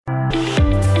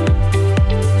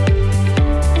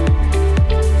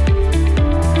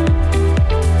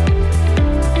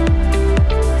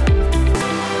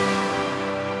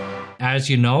as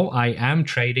you know, I am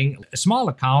trading a small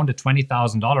account, a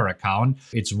 $20,000 account.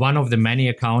 It's one of the many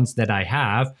accounts that I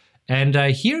have. And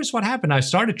here's what happened. I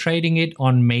started trading it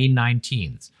on May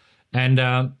 19th. And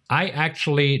I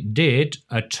actually did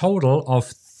a total of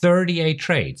 38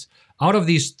 trades. Out of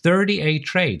these 38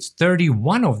 trades,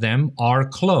 31 of them are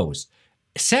closed.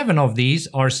 7 of these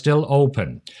are still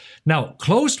open. Now,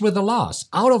 closed with a loss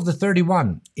out of the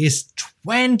 31 is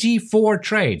 24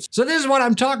 trades. So this is what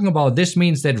I'm talking about. This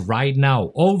means that right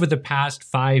now, over the past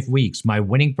 5 weeks, my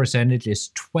winning percentage is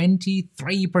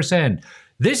 23%.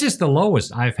 This is the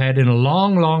lowest I've had in a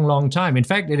long time. In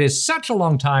fact, it is such a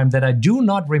long time that I do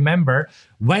not remember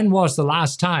when was the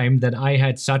last time that I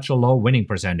had such a low winning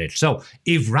percentage. So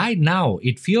if right now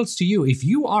it feels to you, if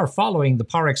you are following the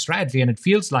PowerX strategy and it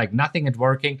feels like nothing is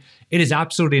working, it is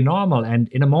absolutely normal. And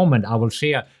in a moment, I will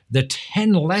share the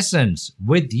 10 lessons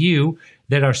with you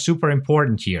that are super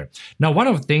important here. Now, one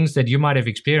of the things that you might have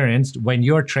experienced when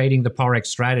you're trading the PowerX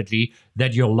strategy,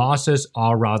 that your losses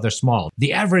are rather small.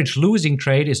 The average losing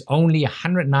trade is only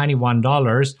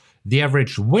 $191. The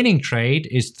average winning trade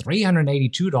is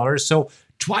 $382, so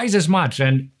twice as much.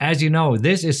 And as you know,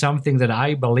 this is something that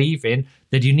I believe in,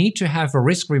 that you need to have a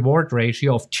risk-reward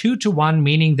ratio of 2 to 1,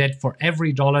 meaning that for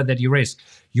every dollar that you risk,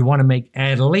 you want to make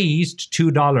at least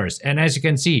 $2. And as you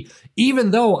can see,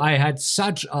 even though I had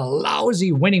such a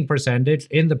lousy winning percentage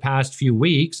in the past few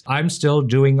weeks, I'm still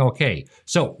doing okay.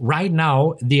 So right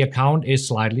now, the account is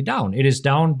slightly down. It is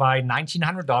down by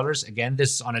 $1,900. Again,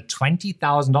 this is on a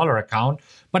 $20,000 account,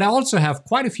 but I also have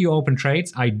quite a few open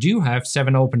trades. I do have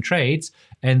 7 open trades.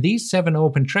 And these 7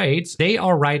 open trades, they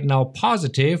are right now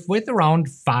positive with around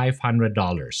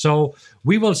 $500. So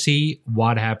we will see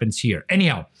what happens here.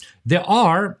 Anyhow, there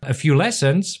are a few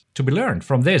lessons to be learned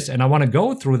from this. And I want to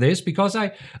go through this because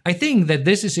I think that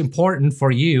this is important for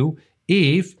you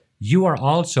if you are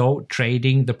also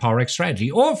trading the PowerX strategy,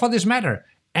 or for this matter,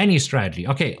 any strategy.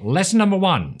 Okay, lesson number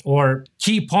 1, or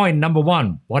key point number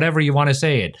 1, whatever you want to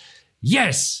say it.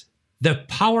 Yes, the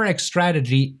PowerX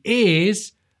strategy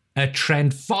is a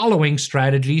trend following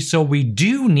strategy, so we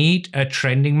do need a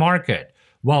trending market.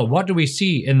 Well, what do we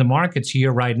see in the markets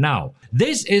here right now?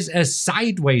 This is a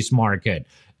sideways market,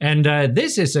 and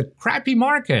this is a crappy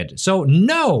market. So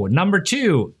no, number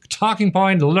 2, talking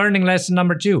point, learning lesson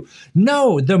number 2.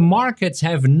 No, the markets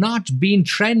have not been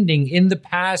trending in the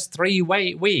past 3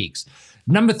 weeks.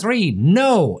 Number 3,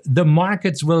 no, the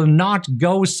markets will not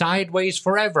go sideways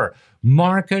forever.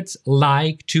 Markets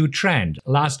like to trend.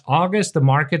 Last August, the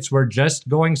markets were just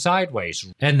going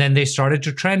sideways, and then they started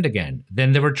to trend again.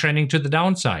 Then they were trending to the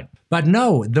downside. But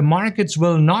no, the markets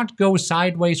will not go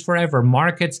sideways forever.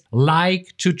 Markets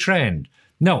like to trend.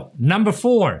 No. Number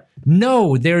 4,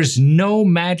 no, there's no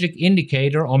magic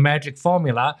indicator or magic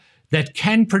formula that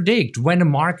can predict when a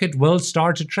market will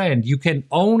start to trend. You can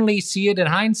only see it in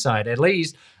hindsight. At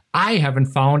least I haven't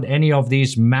found any of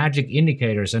these magic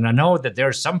indicators. And I know that there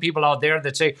are some people out there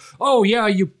that say, oh yeah,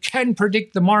 you can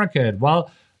predict the market.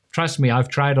 Well, trust me, I've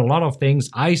tried a lot of things.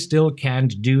 I still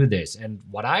can't do this. And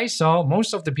what I saw,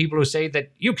 most of the people who say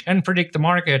that you can predict the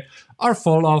market are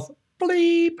full of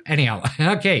bleep. Anyhow,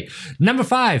 okay. Number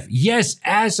 5, yes,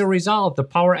 as a result, the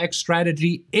PowerX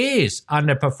strategy is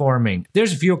underperforming.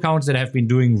 There's a few accounts that have been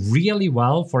doing really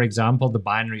well. For example, the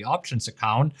binary options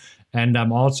account. And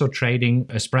I'm also trading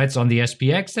spreads on the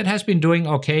SPX that has been doing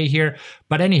okay here.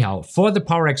 But anyhow, for the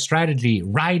PowerX strategy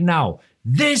right now,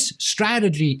 this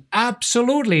strategy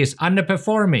absolutely is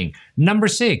underperforming. Number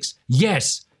 6,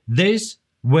 yes, this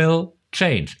will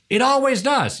change. It always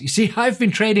does. You see, I've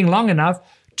been trading long enough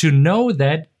to know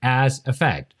that as a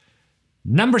fact.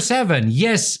 Number 7,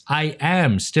 yes, I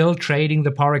am still trading the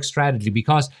PowerX strategy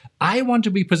because I want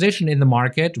to be positioned in the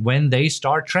market when they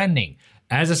start trending.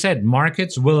 As I said,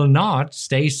 markets will not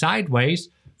stay sideways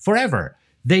forever.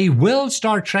 They will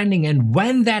start trending, and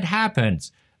when that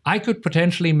happens, I could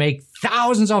potentially make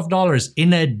thousands of dollars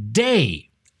in a day.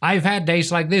 I've had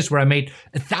days like this where I made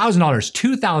 $1,000,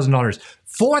 $2,000,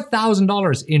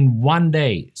 $4,000 in one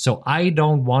day. So I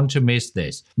don't want to miss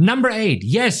this. Number 8,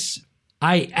 yes,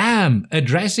 I am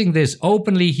addressing this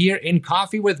openly here in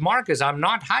Coffee with Marcus. I'm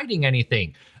not hiding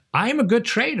anything. I'm a good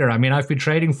trader. I mean, I've been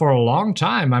trading for a long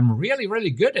time. I'm really, really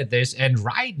good at this. And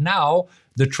right now,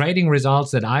 the trading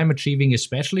results that I'm achieving,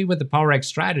 especially with the PowerX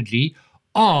strategy,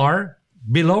 are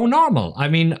below normal. I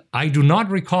mean, I do not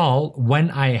recall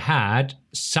when I had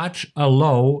such a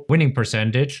low winning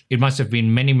percentage. It must have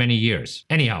been many, many years.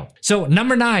 Anyhow, so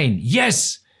number 9,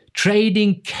 yes,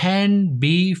 trading can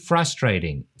be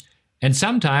frustrating. And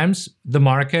sometimes the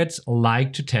markets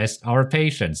like to test our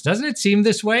patience. Doesn't it seem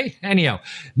this way? Anyhow,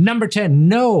 number 10,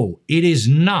 no, it is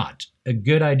not a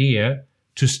good idea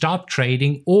to stop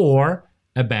trading or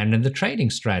abandon the trading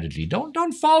strategy.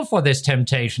 Don't fall for this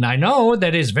temptation. I know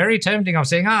that is very tempting of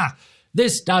saying,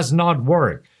 this does not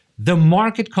work. The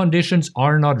market conditions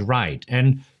are not right.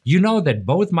 And you know that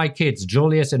both my kids,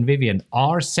 Julius and Vivian,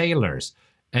 are sailors.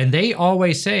 And they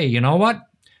always say, you know what?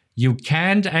 You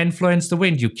can't influence the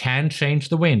wind. You can't change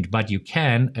the wind, but you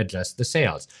can adjust the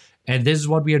sails. And this is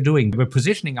what we are doing. We're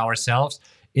positioning ourselves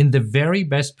in the very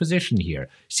best position here.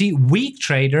 See, weak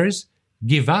traders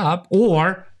give up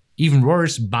or, even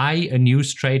worse, buy a new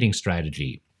trading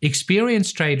strategy.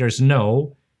 Experienced traders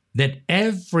know that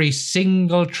every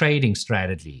single trading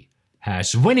strategy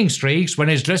has winning streaks when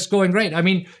it's just going great. I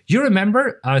mean, you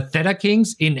remember Theta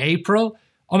Kings in April?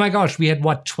 Oh my gosh, we had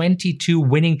 22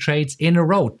 winning trades in a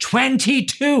row.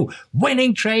 22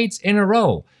 winning trades in a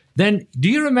row. Then, do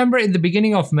you remember in the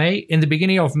beginning of May? In the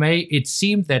beginning of May, it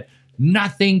seemed that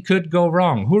nothing could go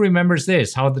wrong. Who remembers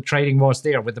this? How the trading was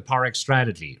there with the PowerX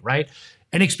strategy, right?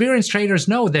 And experienced traders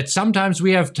know that sometimes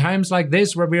we have times like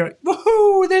this where we're,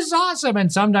 woohoo, this is awesome. And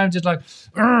sometimes it's like,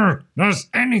 does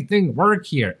anything work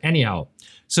here? Anyhow,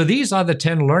 so these are the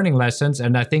 10 learning lessons.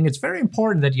 And I think it's very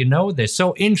important that you know this.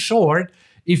 So in short,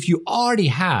 if you already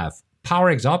have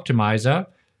PowerX Optimizer,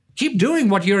 keep doing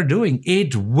what you're doing.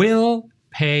 It will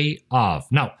pay off.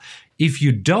 Now, if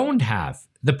you don't have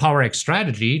the PowerX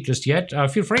strategy just yet,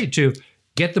 feel free to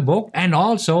get the book and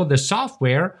also the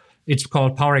software. It's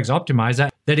called PowerX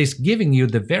Optimizer that is giving you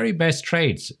the very best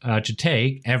trades to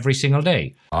take every single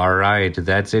day. All right,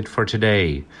 that's it for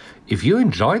today. If you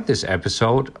enjoyed this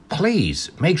episode, please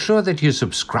make sure that you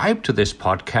subscribe to this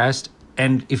podcast.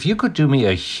 And if you could do me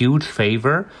a huge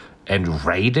favor and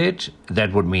rate it,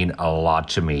 that would mean a lot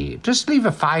to me. Just leave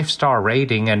a 5-star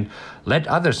rating and let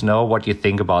others know what you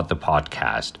think about the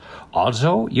podcast.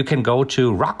 Also, you can go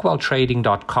to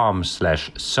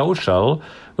rockwelltrading.com/social,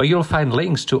 where you'll find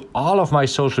links to all of my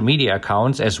social media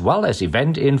accounts, as well as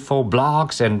event info,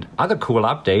 blogs, and other cool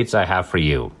updates I have for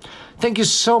you. Thank you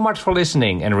so much for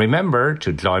listening, and remember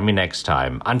to join me next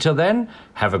time. Until then,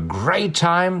 have a great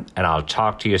time, and I'll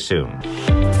talk to you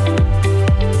soon.